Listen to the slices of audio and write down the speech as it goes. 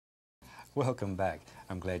Welcome back.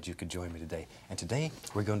 I'm glad you could join me today. And today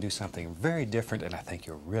we're going to do something very different, and I think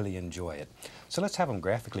you'll really enjoy it. So let's have them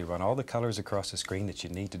graphically run all the colors across the screen that you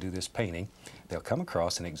need to do this painting. They'll come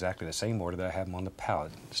across in exactly the same order that I have them on the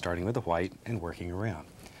palette, starting with the white and working around.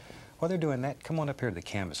 While they're doing that, come on up here to the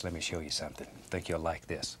canvas. Let me show you something. I think you'll like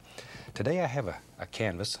this. Today I have a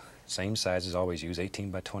canvas, same size as I always use,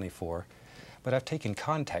 18 by 24, but I've taken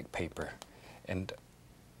contact paper and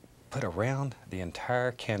put around the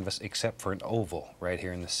entire canvas except for an oval right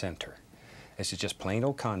here in the center. This is just plain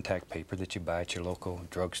old contact paper that you buy at your local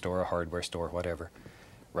drugstore or hardware store, whatever,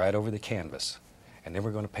 right over the canvas. And then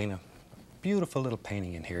we're going to paint a beautiful little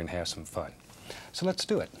painting in here and have some fun. So let's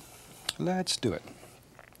do it. Let's do it.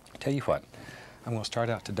 Tell you what, I'm going to start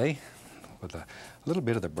out today with a little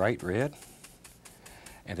bit of the bright red,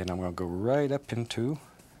 and then I'm going to go right up into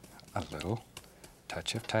a little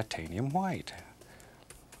touch of titanium white.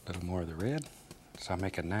 A little more of the red, so I'll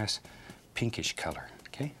make a nice pinkish color,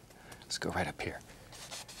 okay? Let's go right up here.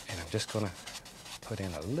 And I'm just gonna put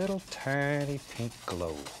in a little tiny pink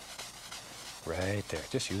glow right there,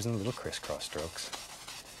 just using little crisscross strokes.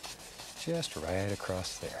 Just right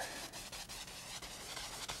across there.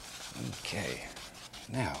 Okay,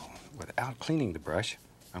 now, without cleaning the brush,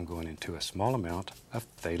 I'm going into a small amount of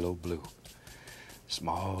phthalo blue.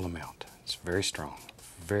 Small amount. It's very strong,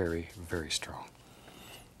 very, very strong.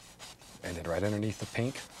 And then right underneath the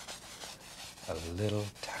pink, a little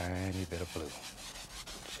tiny bit of blue,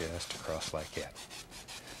 just across like that.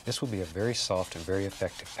 This will be a very soft and very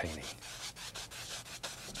effective painting.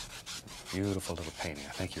 Beautiful little painting.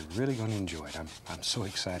 I think you're really going to enjoy it. I'm so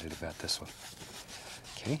excited about this one.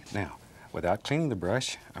 Okay, now, without cleaning the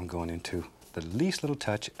brush, I'm going into the least little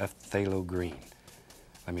touch of phthalo green.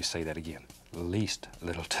 Let me say that again. Least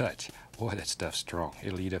little touch. Boy, that stuff's strong.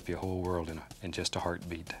 It'll eat up your whole world in just a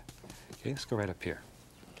heartbeat. Okay, let's go right up here.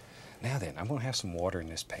 Now then, I'm going to have some water in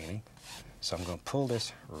this painting, so I'm going to pull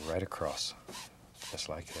this right across, just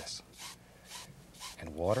like this.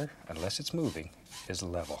 And water, unless it's moving, is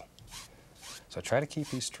level. So try to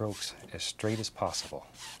keep these strokes as straight as possible.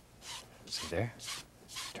 See there?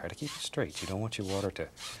 Try to keep it straight. You don't want your water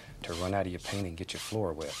to run out of your painting and get your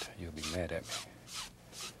floor wet. You'll be mad at me.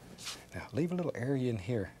 Now, leave a little area in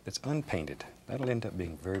here that's unpainted. That'll end up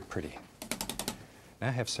being very pretty. Now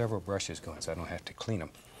I have several brushes going, so I don't have to clean them.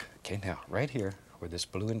 Okay, now, right here, where this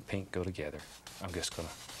blue and pink go together, I'm just going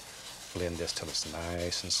to blend this till it's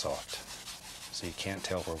nice and soft. So you can't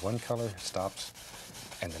tell where one color stops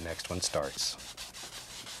and the next one starts.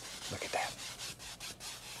 Look at that.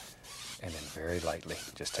 And then very lightly,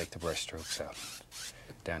 just take the brush strokes out.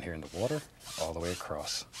 Down here in the water, all the way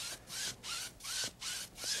across.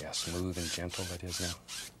 See how smooth and gentle that is now?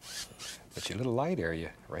 But your little light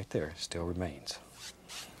area right there still remains.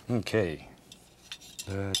 Okay,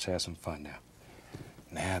 let's have some fun now.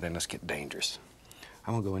 Now then, let's get dangerous.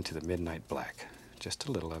 I'm gonna go into the midnight black, just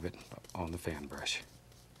a little of it on the fan brush.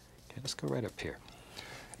 Okay, let's go right up here.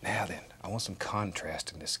 Now then, I want some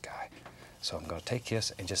contrast in this sky. So I'm gonna take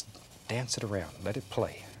this and just dance it around, let it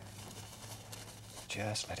play.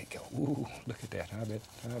 Just let it go. Ooh, look at that,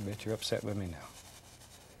 I bet you're upset with me now.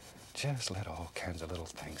 Just let all kinds of little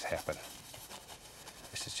things happen.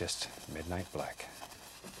 This is just midnight black.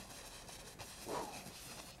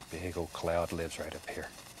 Big old cloud lives right up here.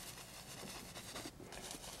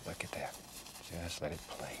 Look at that. Just let it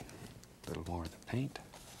play. A little more of the paint.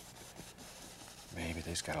 Maybe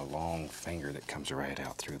there's got a long finger that comes right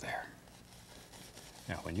out through there.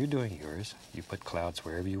 Now, when you're doing yours, you put clouds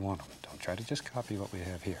wherever you want them. Don't try to just copy what we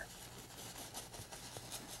have here.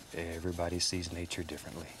 Everybody sees nature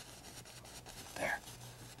differently. There.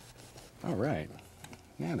 All right.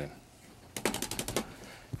 Now then.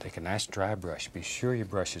 Take a nice dry brush. Be sure your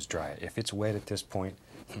brush is dry. If it's wet at this point,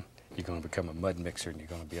 you're going to become a mud mixer and you're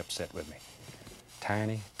going to be upset with me.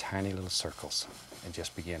 Tiny, tiny little circles. And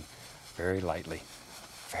just begin very lightly,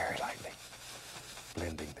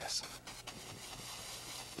 blending this.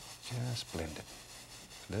 Just blend it.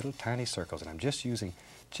 Little tiny circles. And I'm just using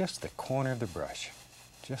just the corner of the brush.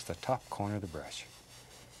 Just the top corner of the brush.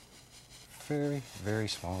 Very, very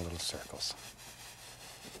small little circles.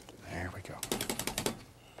 There we go.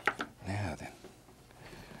 Now then,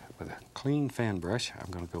 with a clean fan brush, I'm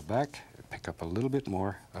going to go back and pick up a little bit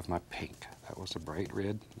more of my pink. That was the bright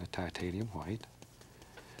red, the titanium white.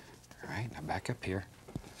 All right, now back up here.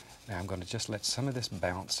 Now I'm going to just let some of this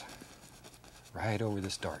bounce right over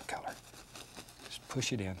this dark color. Just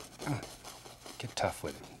push it in. Get tough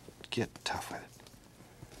with it. Get tough with it.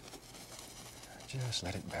 Just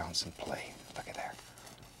let it bounce and play. Look at there.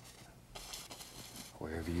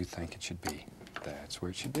 Wherever you think it should be, that's where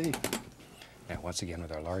it should be. Now once again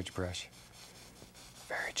with our large brush,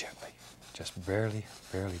 very gently, just barely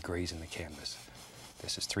grazing the canvas.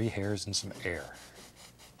 This is 3 hairs and some air.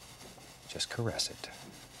 Just caress it.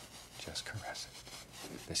 Just caress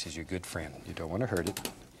it. This is your good friend. You don't want to hurt it.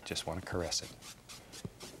 You just want to caress it.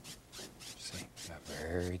 See? Now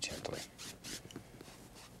very gently.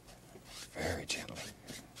 Very gently.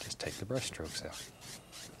 Just take the brush strokes out.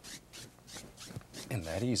 And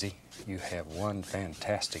that easy, you have one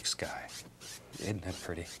fantastic sky. Isn't that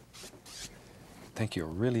pretty? I think you'll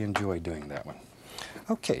really enjoy doing that one.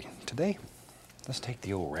 Okay, today, let's take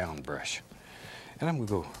the old round brush. And I'm going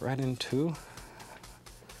to go right into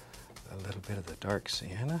a little bit of the dark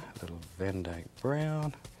sienna, a little Van Dyke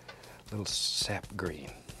brown, a little sap green.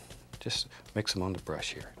 Just mix them on the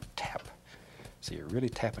brush here. Tap. So you're really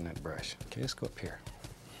tapping that brush. Okay, let's go up here.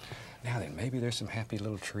 Now then, maybe there's some happy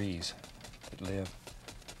little trees that live.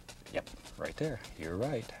 Yep, right there. You're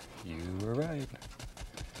right. You were right.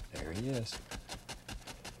 There he is.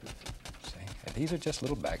 See? And these are just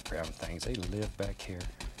little background things. They live back here,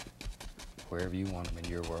 wherever you want them in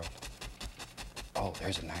your world. Oh,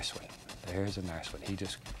 there's a nice one. There's a nice one.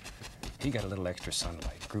 He got a little extra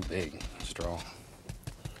sunlight. Grew big, strong.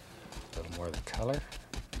 A little more of the color.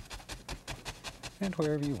 And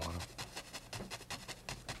wherever you want them.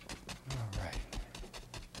 All right.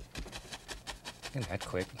 And that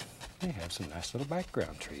quick, we have some nice little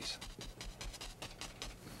background trees.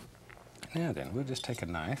 Now then, we'll just take a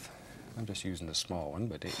knife. I'm just using the small one,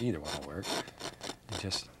 but either one will work.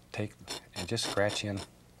 And just scratch in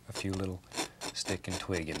a few little stick and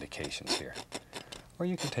twig indications here. Or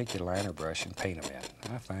you can take your liner brush and paint them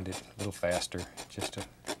in. I find it a little faster just to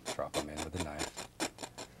drop them in with a knife.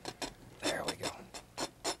 There we go.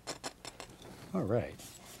 All right.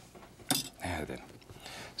 Now then,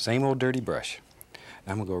 same old dirty brush.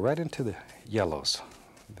 Now I'm going to go right into the yellows.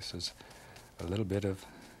 This is a little bit of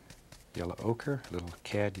yellow ochre, a little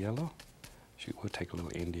cad yellow. Shoot, we'll take a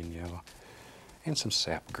little Indian yellow. And some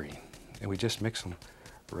sap green. And we just mix them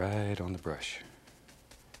right on the brush.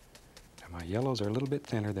 Now my yellows are a little bit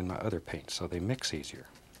thinner than my other paints, so they mix easier.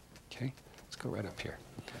 Okay, let's go right up here.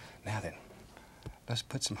 Now then, let's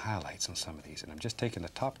put some highlights on some of these. And I'm just taking the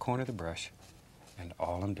top corner of the brush, and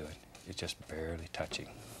all I'm doing is just barely touching.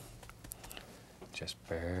 Just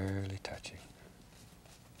barely touching.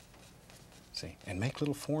 See, and make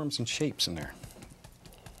little forms and shapes in there.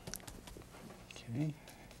 Okay,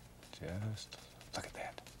 just look at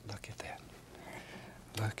that. Look at that.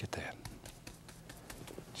 Look at that.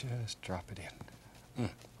 Just drop it in.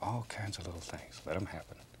 All kinds of little things. Let them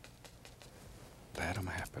happen. Let them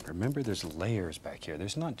happen. Remember, there's layers back here.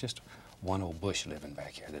 There's not just one old bush living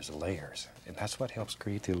back here. There's layers. And that's what helps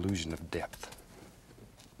create the illusion of depth.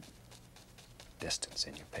 Distance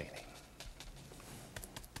in your painting.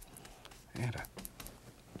 And a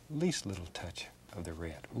least little touch of the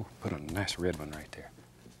red. Ooh, put a nice red one right there.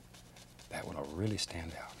 That one will really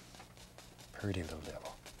stand out. Pretty little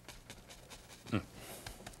devil.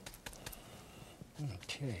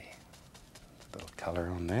 Okay. A little color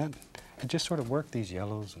on that. And just sort of work these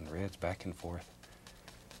yellows and reds back and forth.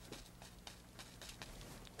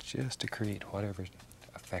 Just to create whatever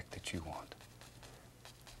effect that you want.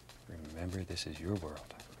 Remember, this is your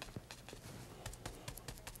world.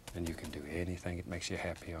 And you can do anything that makes you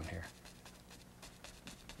happy on here.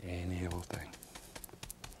 Any old thing.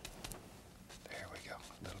 There we go.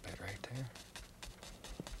 A little bit right there.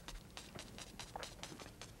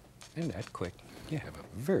 And that quick, you have a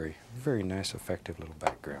very, very nice, effective little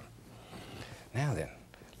background. Now then,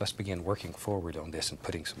 let's begin working forward on this and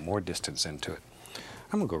putting some more distance into it.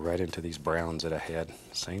 I'm going to go right into these browns that I had.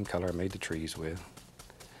 Same color I made the trees with.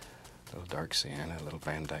 A little dark sienna, a little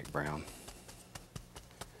Van Dyke brown.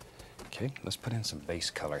 Okay, let's put in some base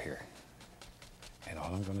color here. And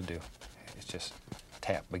all I'm going to do is just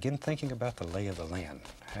tap. Begin thinking about the lay of the land.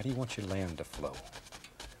 How do you want your land to flow?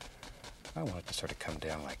 I want it to sort of come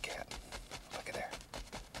down like that. Look at there.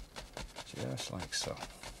 Just like so.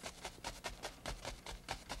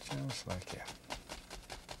 Just like that.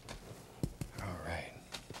 All right.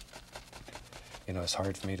 You know, it's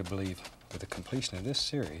hard for me to believe with the completion of this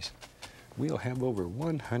series, we'll have over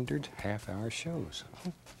 100 half-hour shows.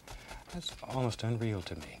 That's almost unreal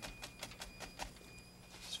to me.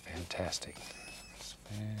 It's fantastic. It's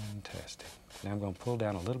fantastic. Now I'm going to pull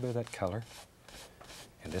down a little bit of that color,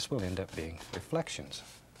 and this will end up being reflections.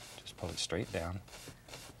 Just pull it straight down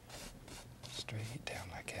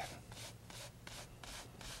like that.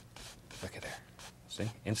 Look at there. See?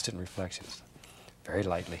 Instant reflections. Very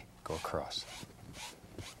lightly go across.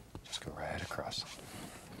 Just go right across.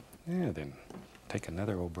 Yeah, then take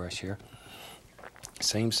another old brush here.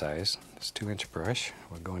 Same size, this 2-inch brush.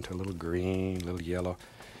 We'll go into a little green, a little yellow,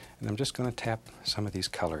 and I'm just going to tap some of these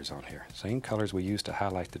colors on here. Same colors we used to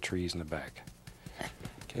highlight the trees in the back.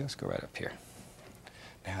 Okay, let's go right up here.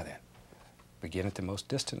 Now then, begin at the most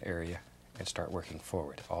distant area and start working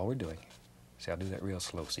forward. All we're doing, see, I'll do that real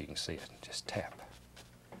slow so you can see it. Just tap.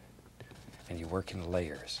 And you work in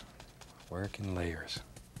layers. Work in layers.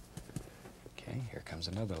 Okay, here comes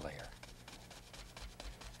another layer.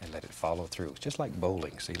 And let it follow through. Just like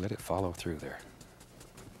bowling, see, let it follow through there.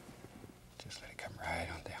 Just let it come right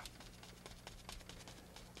on down.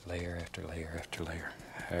 Layer after layer after layer.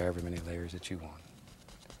 However many layers that you want.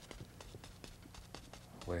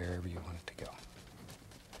 Wherever you want it to go.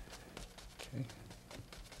 Okay,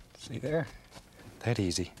 see there? That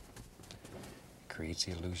easy. Creates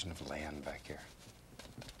the illusion of land back here.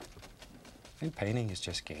 And painting is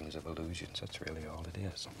just games of illusions. That's really all it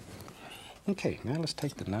is. Okay, now let's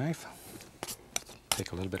take the knife,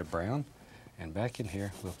 take a little bit of brown, and back in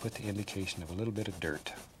here we'll put the indication of a little bit of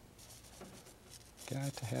dirt.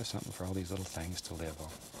 Got to have something for all these little things to live on.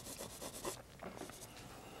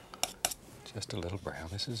 Just a little brown.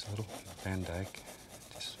 This is a little Van Dyke,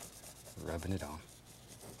 just rubbing it on.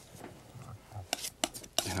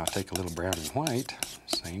 And I'll take a little brown and white,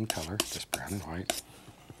 same color, just brown and white,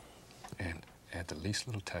 and add the least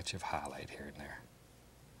little touch of highlight here and there.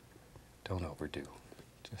 Don't overdo,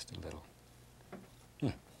 just a little.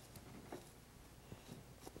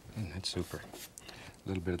 That's super. A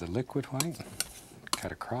little bit of the liquid white,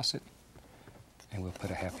 cut across it, and we'll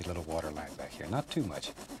put a happy little water line back here. Not too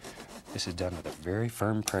much. This is done with a very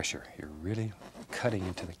firm pressure. You're really cutting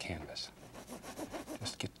into the canvas.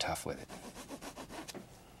 Just get tough with it.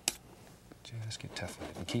 Just get tough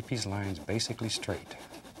with it. And keep these lines basically straight.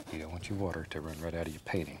 You don't want your water to run right out of your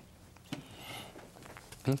painting.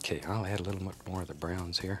 Okay, I'll add a little much more of the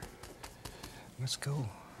browns here. Let's go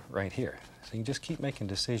right here. So you can just keep making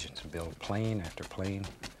decisions. Build plane after plane.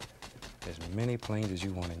 As many planes as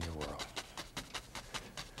you want in your world.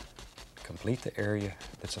 Complete the area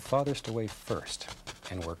that's the farthest away first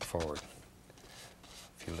and work forward.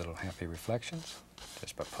 A few little happy reflections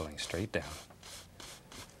just by pulling straight down.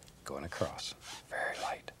 Going across. Very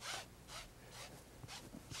light.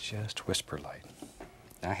 Just whisper light.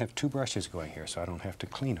 Now I have 2 brushes going here so I don't have to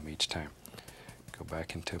clean them each time. Go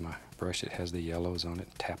back into my brush that has the yellows on it,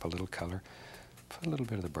 tap a little color, put a little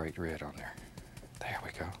bit of the bright red on there. There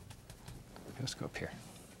we go. Let's go up here.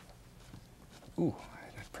 Ooh,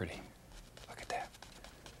 that's pretty. Look at that.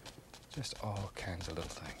 Just all kinds of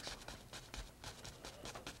little things.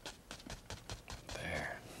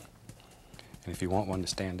 There. And if you want one to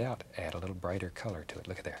stand out, add a little brighter color to it.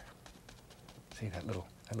 Look at there. See, that little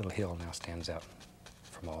hill now stands out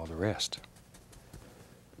from all the rest.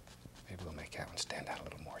 Maybe we'll make that one stand out a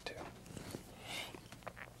little more too.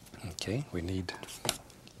 Okay, we need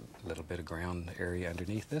a little bit of ground area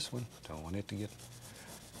underneath this one. Don't want it to get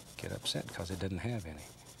upset because it doesn't have any.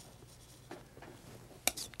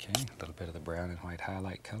 Okay, a little bit of the brown and white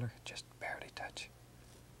highlight color, just barely touch.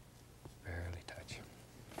 Barely touch.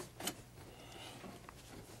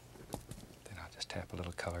 Then I'll just tap a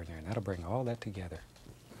little color in there and that'll bring all that together.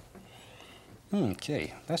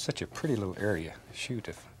 Okay, that's such a pretty little area. Shoot,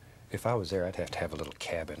 if I was there, I'd have to have a little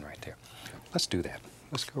cabin right there. Let's do that.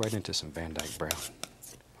 Let's go right into some Van Dyke brown.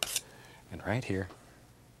 And right here,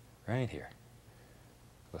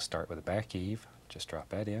 we'll start with the back eave. Just drop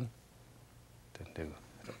that in. Then do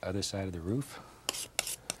the other side of the roof.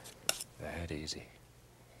 That easy.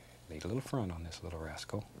 Need a little front on this little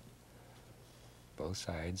rascal. Both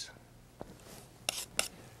sides.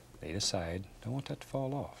 Need a side. Don't want that to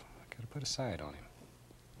fall off. Got to put a side on him.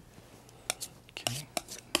 Okay.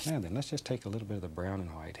 Now then, let's just take a little bit of the brown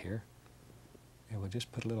and white here. And we'll just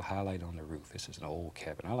put a little highlight on the roof. This is an old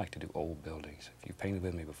cabin. I like to do old buildings. If you've painted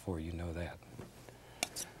with me before, you know that.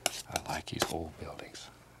 I like these old buildings.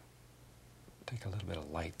 Take a little bit of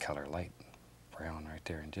light color, light brown right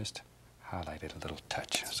there, and just highlight it a little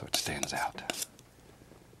touch so it stands out.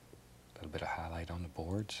 A little bit of highlight on the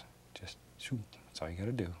boards. Just shoot. That's all you got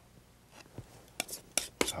to do.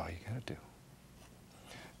 That's all you got to do.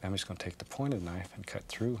 Now I'm just going to take the point of the knife and cut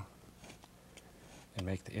through and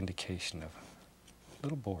make the indication of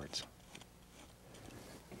little boards.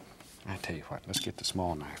 I tell you what, let's get the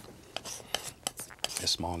small knife.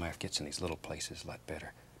 This small knife gets in these little places a lot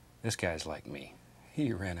better. This guy's like me.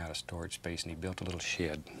 He ran out of storage space and he built a little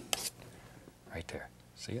shed right there.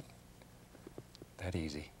 See it? That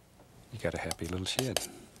easy. You got a happy little shed.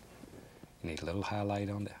 You need a little highlight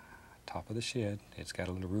on the top of the shed. It's got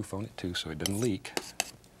a little roof on it too so it doesn't leak.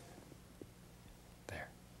 There.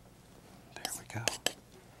 There we go.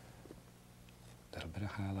 A little bit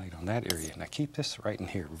of highlight on that area. Now keep this right in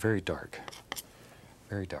here, very dark,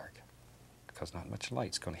 because not much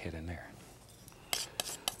light's going to hit in there.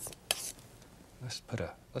 Let's put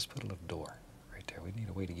a little door right there. We need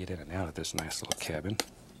a way to get in and out of this nice little cabin.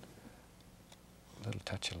 A little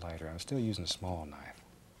touch of lighter. I'm still using a small knife.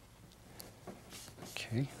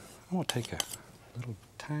 Okay, I'm going to take a little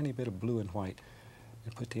tiny bit of blue and white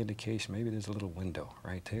and put the indication. Maybe there's a little window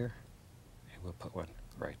right there, and we'll put one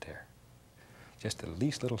right there. Just the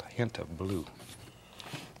least little hint of blue.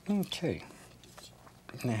 Okay,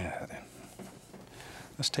 now then,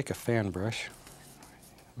 let's take a fan brush.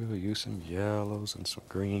 We'll use some yellows and some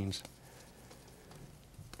greens.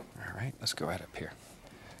 All right, let's go right up here.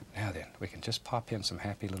 Now then, we can just pop in some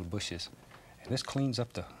happy little bushes, and this cleans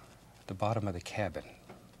up the bottom of the cabin.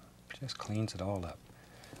 Just cleans it all up.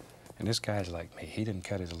 And this guy's like me. He didn't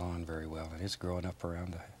cut his lawn very well, and it's growing up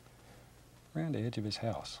around the edge of his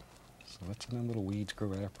house. So let's let them little weeds grow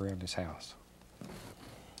right up around his house.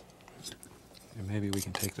 And maybe we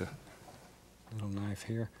can take the little knife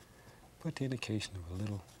here, put the indication of a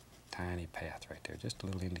little tiny path right there, just a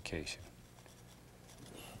little indication.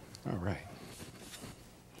 All right.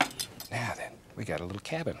 Now then, we got a little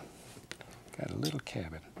cabin.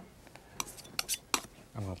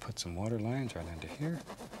 I'm going to put some water lines right under here,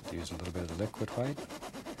 using a little bit of the liquid white.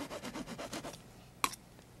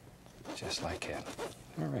 Just like that.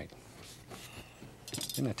 All right.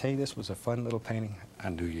 Didn't I tell you this was a fun little painting? I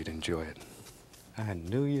knew you'd enjoy it. I'm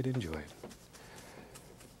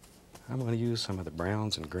going to use some of the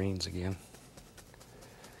browns and greens again.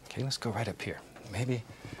 Okay, let's go right up here. Maybe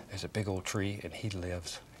there's a big old tree and he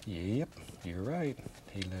lives. Yep, you're right.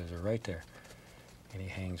 He lives right there. And he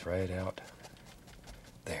hangs right out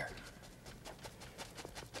there.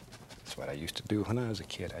 That's what I used to do when I was a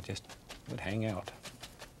kid. I just would hang out.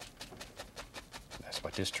 That's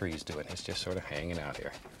what this tree's doing. It's just sort of hanging out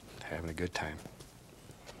here, having a good time.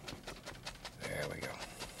 There we go.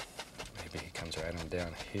 Maybe he comes right on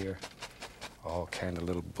down here. All kind of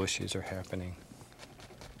little bushes are happening.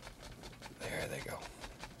 There they go.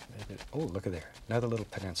 Oh, look at there. Another little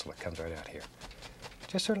peninsula comes right out here.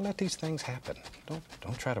 Just sort of let these things happen.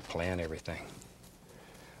 Don't try to plan everything.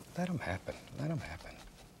 Let them happen. Let them happen.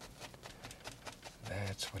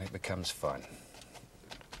 That's when it becomes fun.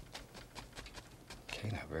 Okay,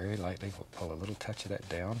 now very lightly we'll pull a little touch of that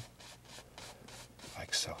down,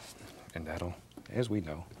 like so. And that'll, as we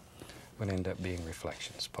know, will end up being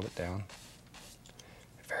reflections. Pull it down,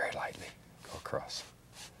 very lightly, go across,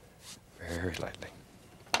 very lightly.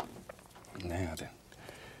 Now then,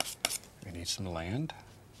 we need some land,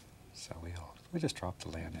 so we just drop the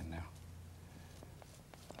land in now.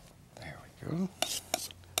 There we go.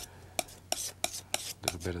 A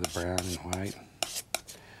little bit of the brown and white.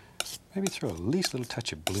 Maybe throw at least a little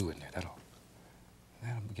touch of blue in there. That'll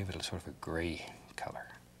give it a sort of a gray color.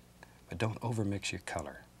 But don't overmix your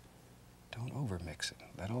color. Don't overmix it.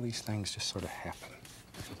 Let all these things just sort of happen.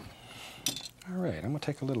 All right, I'm going to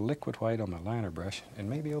take a little liquid white on my liner brush, and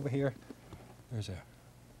maybe over here there's a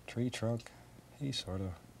tree trunk. He's sort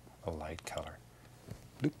of a light color.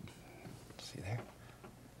 Bloop. See there?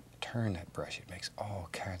 Turn that brush. It makes all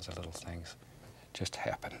kinds of little things just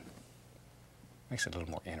happen. Makes it a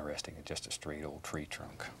little more interesting than just a straight old tree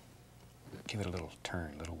trunk. Give it a little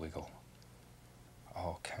turn, a little wiggle.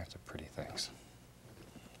 All kinds of pretty things.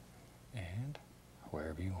 And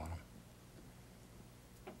wherever you want them.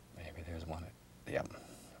 Maybe there's one. Yep,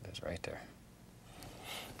 it is right there.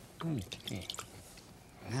 Okay.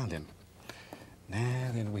 Now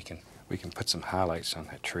then we can put some highlights on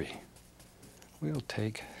that tree. We'll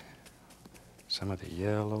take some of the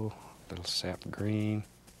yellow, little sap green.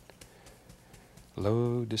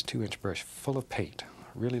 Load this 2-inch brush full of paint.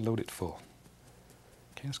 Really load it full.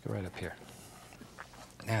 Okay, let's go right up here.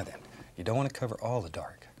 Now then, you don't want to cover all the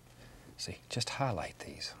dark. See, just highlight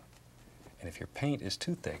these. And if your paint is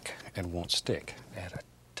too thick and won't stick, add a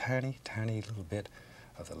tiny, tiny little bit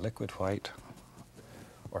of the liquid white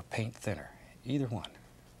or paint thinner. Either one.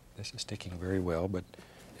 This is sticking very well, but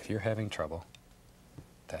if you're having trouble,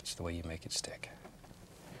 that's the way you make it stick.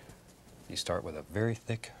 You start with a very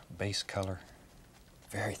thick base color,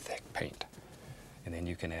 very thick paint, and then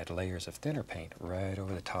you can add layers of thinner paint right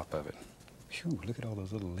over the top of it. Phew, look at all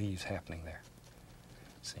those little leaves happening there.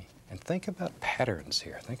 See, and think about patterns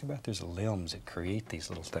here. Think about those limbs that create these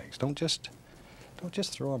little things. Don't just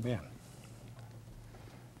throw them in.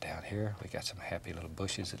 Down here, we got some happy little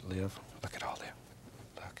bushes that live. Look at all them.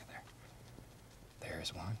 Look at there.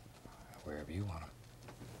 There's one, wherever you want them.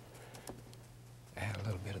 Add a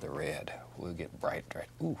little bit of the red. We'll get bright, right?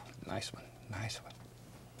 Ooh, nice one, nice one.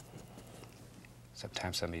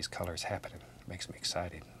 Sometimes some of these colors happen makes me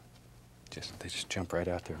excited. They just jump right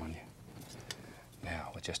out there on you.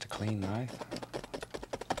 Now, with just a clean knife,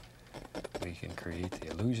 we can create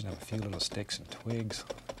the illusion of a few little sticks and twigs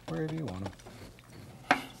wherever you want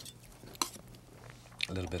them.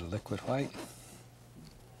 A little bit of liquid white.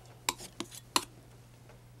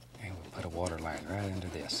 And we'll put a water line right into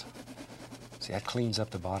this. See, that cleans up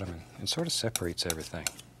the bottom and sort of separates everything.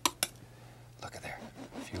 Look at there.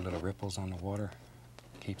 A few little ripples on the water.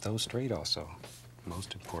 Keep those straight also.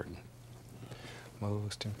 Most important.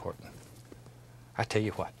 Most important. I tell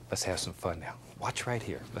you what, let's have some fun now. Watch right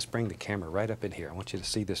here. Let's bring the camera right up in here. I want you to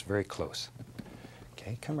see this very close.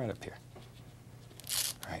 Okay, come right up here.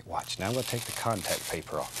 All right, watch. Now we'll take the contact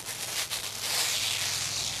paper off.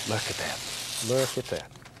 Look at that. Look at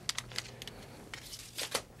that.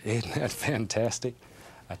 Isn't that fantastic?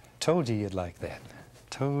 I told you you'd like that.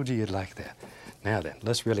 Told you you'd like that. Now then,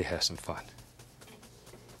 let's really have some fun.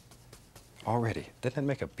 Already, doesn't that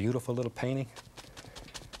make a beautiful little painting?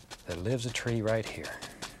 There lives a tree right here.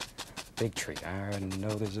 Big tree. I know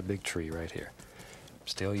there's a big tree right here. I'm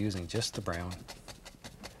still using just the brown.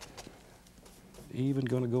 Even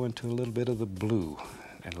going to go into a little bit of the blue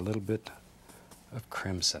and a little bit of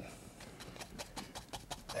crimson.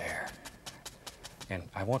 There. And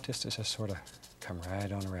I want this to just sort of come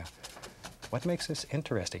right on around. What makes this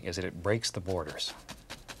interesting is that it breaks the borders.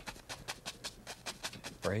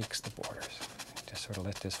 Breaks the borders. Just sort of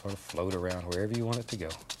let this sort of float around wherever you want it to go.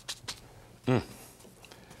 Now,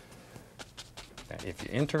 if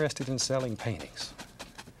you're interested in selling paintings,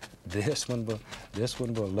 this one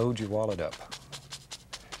will load your wallet up.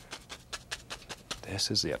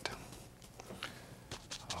 This is it.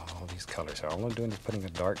 All these colors. All I'm doing is putting a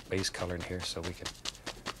dark base color in here so we can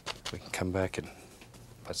come back and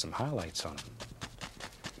put some highlights on them.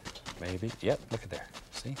 Maybe. Yep, look at there.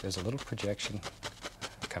 See, there's a little projection.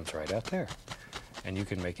 Comes right out there. And you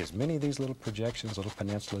can make as many of these little projections, little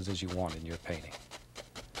peninsulas as you want in your painting.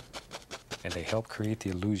 And they help create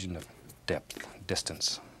the illusion of depth,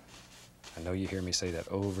 distance. I know you hear me say that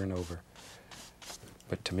over and over,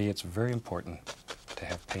 but to me it's very important to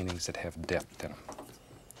have paintings that have depth in them.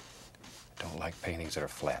 I don't like paintings that are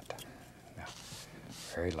flat. Now,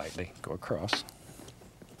 very lightly go across.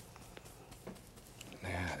 Now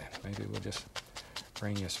then, maybe we'll just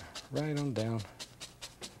bring this right on down.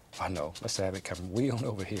 Oh no, let's have it come way on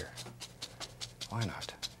over here. Why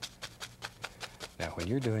not? Now when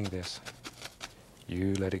you're doing this,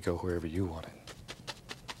 you let it go wherever you want it.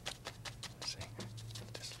 See,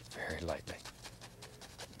 just very lightly,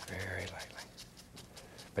 very lightly.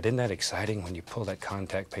 But isn't that exciting when you pull that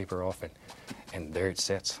contact paper off and there it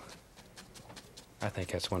sits? I think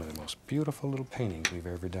that's one of the most beautiful little paintings we've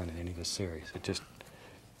ever done in any of the series.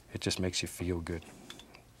 It just makes you feel good.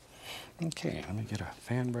 Okay, let me get a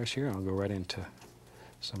fan brush here. I'll go right into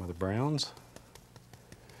some of the browns.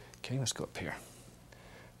 Okay, let's go up here.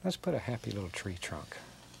 Let's put a happy little tree trunk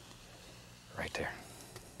right there.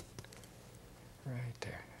 Right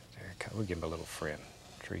there. We'll give them a little friend.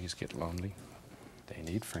 Trees get lonely. They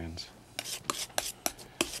need friends.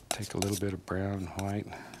 Take a little bit of brown and white.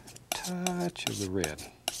 Touch of the red.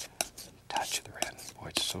 Touch of the red. Boy,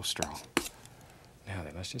 it's so strong. Now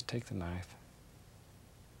then, let's just take the knife.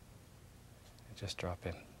 Just drop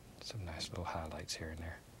in some nice little highlights here and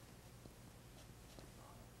there.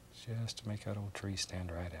 Just to make that old tree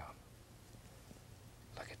stand right out.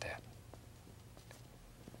 Look at that.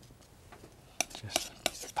 Just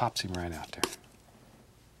pops him right out there.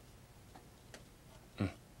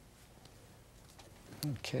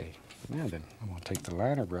 Okay, now then, I'm going to take the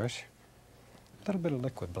liner brush, a little bit of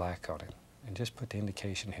liquid black on it, and just put the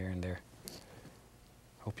indication here and there.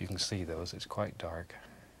 Hope you can see those. It's quite dark.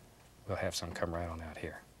 We'll have some come right on out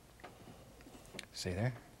here. See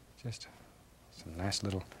there? Just some nice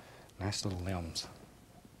little limbs.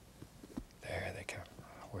 There they come,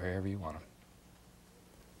 wherever you want them.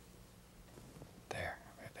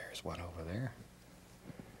 There's one over there.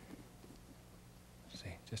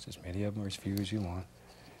 See, just as many of them or as few as you want.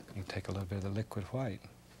 You can take a little bit of the liquid white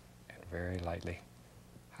and very lightly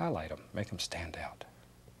highlight them, make them stand out,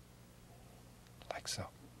 like so.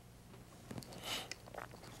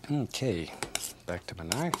 Okay, back to my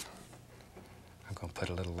knife. I'm going to put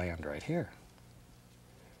a little land right here.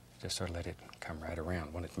 Just sort of let it come right around.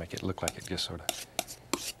 I want it to make it look like it just sort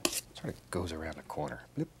of goes around the corner.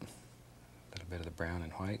 Bloop. A little bit of the brown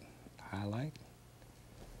and white highlight,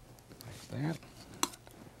 like that.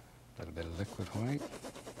 A little bit of liquid white.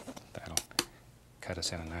 That'll cut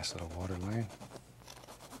us in a nice little water line.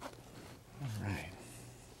 All right.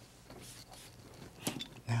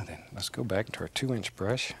 Now then, let's go back to our 2-inch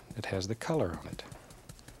brush that has the color on it.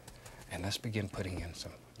 And let's begin putting in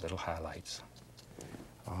some little highlights.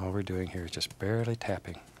 All we're doing here is just barely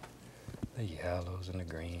tapping the yellows and the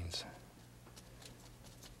greens.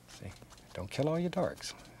 See, don't kill all your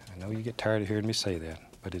darks. I know you get tired of hearing me say that,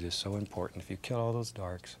 but it is so important. If you kill all those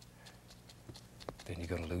darks, then you're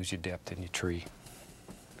going to lose your depth in your tree.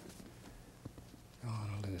 You're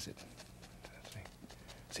going to lose it.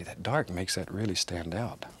 See, that dark makes that really stand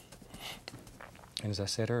out. And as I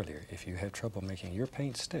said earlier, if you have trouble making your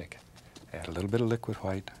paint stick, add a little bit of liquid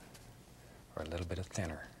white or a little bit of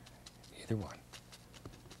thinner, either one.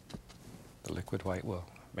 The liquid white will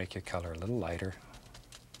make your color a little lighter.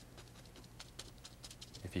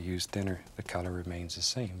 If you use thinner, the color remains the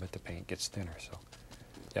same, but the paint gets thinner, so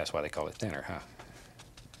that's why they call it thinner, huh?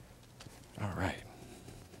 All right.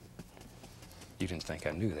 You didn't think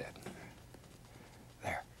I knew that.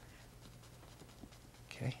 There.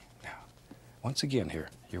 Okay, now, once again here,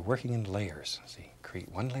 you're working in layers. See,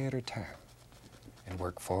 create one layer at a time and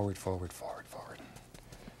work forward, forward, forward, forward.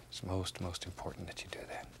 It's most important that you do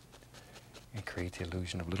that. And create the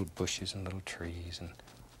illusion of little bushes and little trees and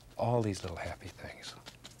all these little happy things.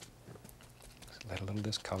 Just let a little of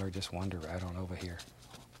this color just wander right on over here.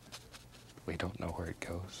 We don't know where it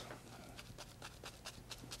goes.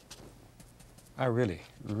 I really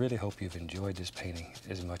hope you've enjoyed this painting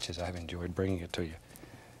as much as I've enjoyed bringing it to you.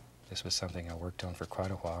 This was something I worked on for quite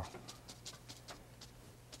a while.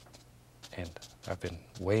 And I've been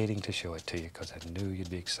waiting to show it to you because I knew you'd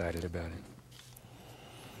be excited about it.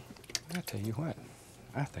 I'll tell you what,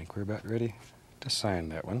 I think we're about ready to sign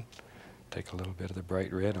that one. Take a little bit of the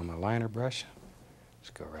bright red on my liner brush.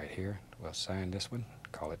 Just go right here. We'll sign this one,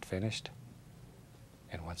 call it finished.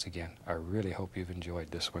 And once again, I really hope you've enjoyed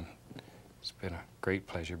this one. It's been a great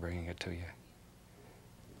pleasure bringing it to you.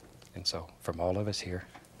 And so, from all of us here,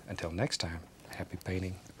 until next time, happy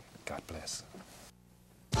painting. God bless.